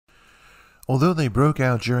Although they broke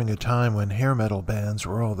out during a time when hair metal bands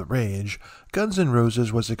were all the rage, Guns N'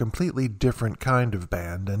 Roses was a completely different kind of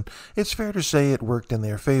band, and it's fair to say it worked in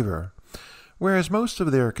their favor. Whereas most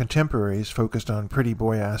of their contemporaries focused on pretty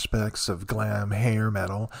boy aspects of glam hair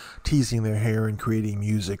metal, teasing their hair and creating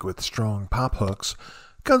music with strong pop hooks,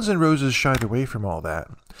 Guns N' Roses shied away from all that.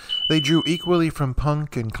 They drew equally from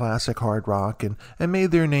punk and classic hard rock and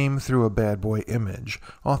made their name through a bad boy image,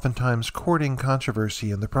 oftentimes courting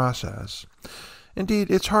controversy in the process.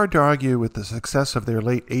 Indeed, it's hard to argue with the success of their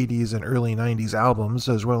late 80s and early 90s albums,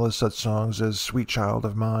 as well as such songs as Sweet Child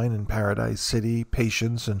of Mine and Paradise City,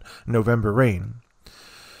 Patience, and November Rain.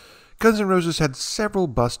 Guns N' Roses had several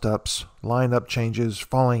bust-ups, line-up changes,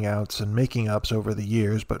 falling outs, and making-ups over the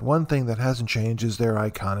years, but one thing that hasn't changed is their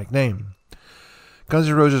iconic name. Guns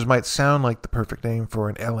N' Roses might sound like the perfect name for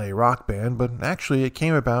an LA rock band, but actually it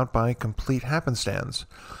came about by complete happenstance.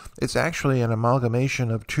 It's actually an amalgamation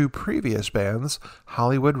of two previous bands,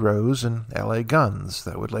 Hollywood Rose and LA Guns,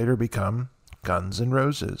 that would later become Guns N'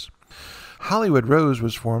 Roses. Hollywood Rose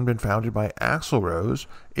was formed and founded by Axl Rose,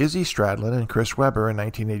 Izzy Stradlin, and Chris Webber in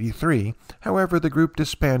 1983. However, the group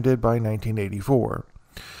disbanded by 1984.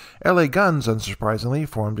 LA Guns, unsurprisingly,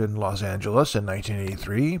 formed in Los Angeles in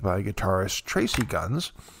 1983 by guitarist Tracy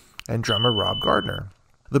Guns and drummer Rob Gardner.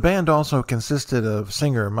 The band also consisted of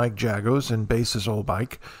singer Mike Jagos and bassist Old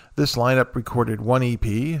Mike. This lineup recorded one EP,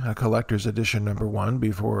 a collector's edition number 1,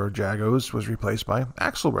 before Jagos was replaced by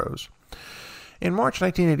Axl Rose. In March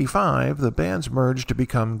 1985, the bands merged to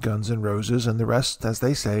become Guns N' Roses, and the rest, as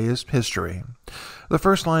they say, is history. The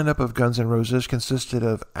first lineup of Guns N' Roses consisted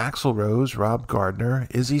of Axl Rose, Rob Gardner,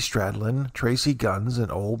 Izzy Stradlin, Tracy Guns,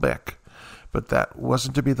 and Ol' Bick. But that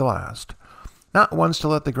wasn't to be the last. Not once to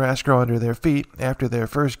let the grass grow under their feet, after their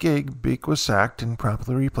first gig, Bick was sacked and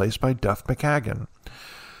promptly replaced by Duff McKagan.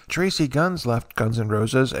 Tracy Guns left Guns N'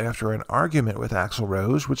 Roses after an argument with Axl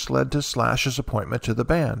Rose, which led to Slash's appointment to the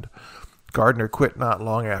band. Gardner quit not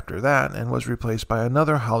long after that and was replaced by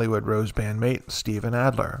another Hollywood Rose bandmate, Steven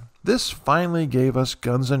Adler. This finally gave us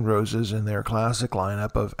Guns N' Roses in their classic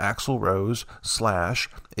lineup of Axl Rose, Slash,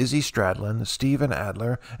 Izzy Stradlin, Steven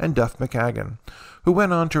Adler, and Duff McKagan, who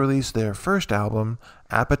went on to release their first album,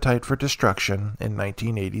 Appetite for Destruction, in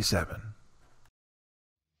 1987.